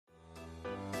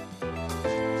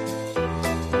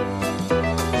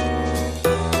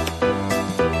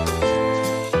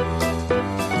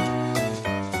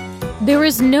There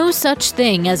is no such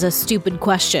thing as a stupid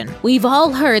question. We've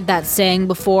all heard that saying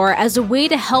before as a way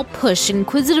to help push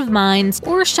inquisitive minds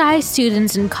or shy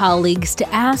students and colleagues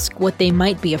to ask what they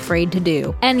might be afraid to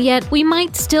do. And yet, we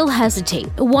might still hesitate,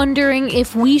 wondering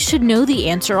if we should know the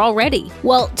answer already.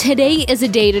 Well, today is a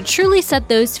day to truly set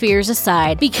those fears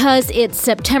aside because it's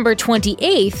September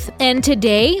 28th, and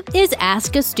today is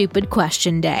Ask a Stupid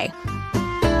Question Day.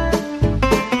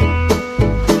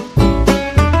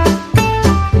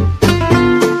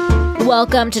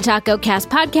 Welcome to Taco Cast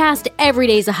Podcast. Every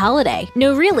day's a holiday.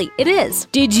 No, really, it is.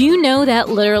 Did you know that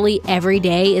literally every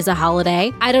day is a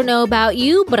holiday? I don't know about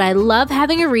you, but I love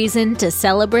having a reason to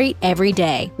celebrate every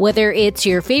day. Whether it's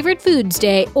your favorite foods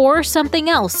day or something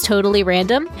else totally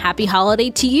random, happy holiday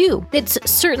to you. It's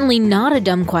certainly not a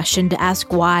dumb question to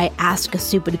ask why Ask a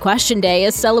Stupid Question Day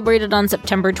is celebrated on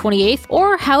September 28th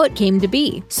or how it came to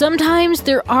be. Sometimes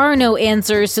there are no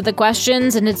answers to the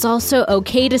questions, and it's also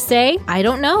okay to say, I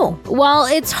don't know. While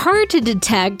it's hard to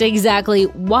detect exactly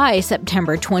why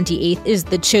September 28th is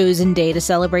the chosen day to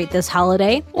celebrate this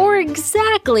holiday, or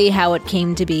exactly how it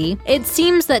came to be, it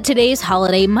seems that today's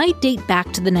holiday might date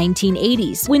back to the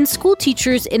 1980s, when school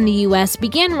teachers in the US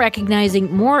began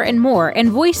recognizing more and more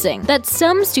and voicing that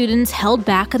some students held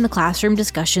back in the classroom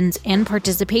discussions and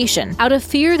participation out of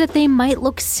fear that they might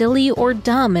look silly or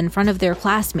dumb in front of their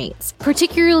classmates,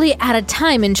 particularly at a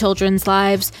time in children's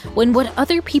lives when what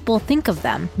other people think of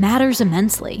them matters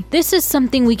immensely. This is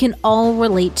something we can all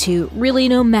relate to, really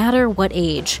no matter what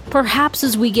age. Perhaps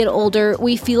as we get older,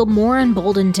 we feel more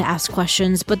emboldened to ask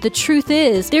questions, but the truth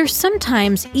is, there's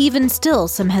sometimes even still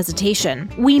some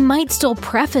hesitation. We might still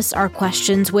preface our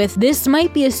questions with, this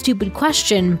might be a stupid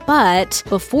question, but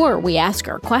before we ask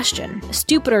our question.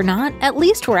 Stupid or not, at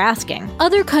least we're asking.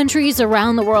 Other countries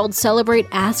around the world celebrate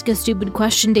Ask a Stupid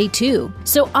Question Day too.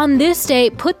 So on this day,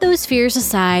 put those fears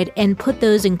aside and put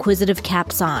those inquisitive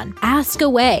caps on. Ask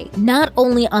away. Not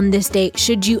only on this day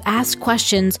should you ask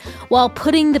questions while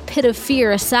putting the pit of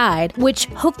fear aside, which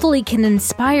hopefully can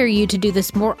inspire you to do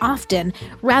this more often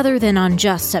rather than on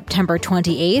just September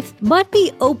 28th, but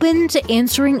be open to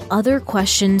answering other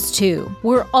questions too.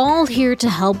 We're all here to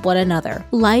help one another.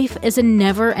 Life is a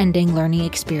never-ending learning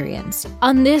experience.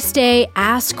 On this day,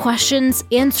 ask questions,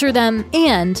 answer them,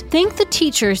 and thank the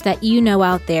teachers that you know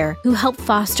out there who help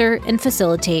foster and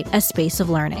facilitate a space of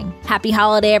learning. Happy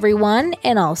holiday, everyone,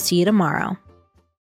 and I'll see you tomorrow.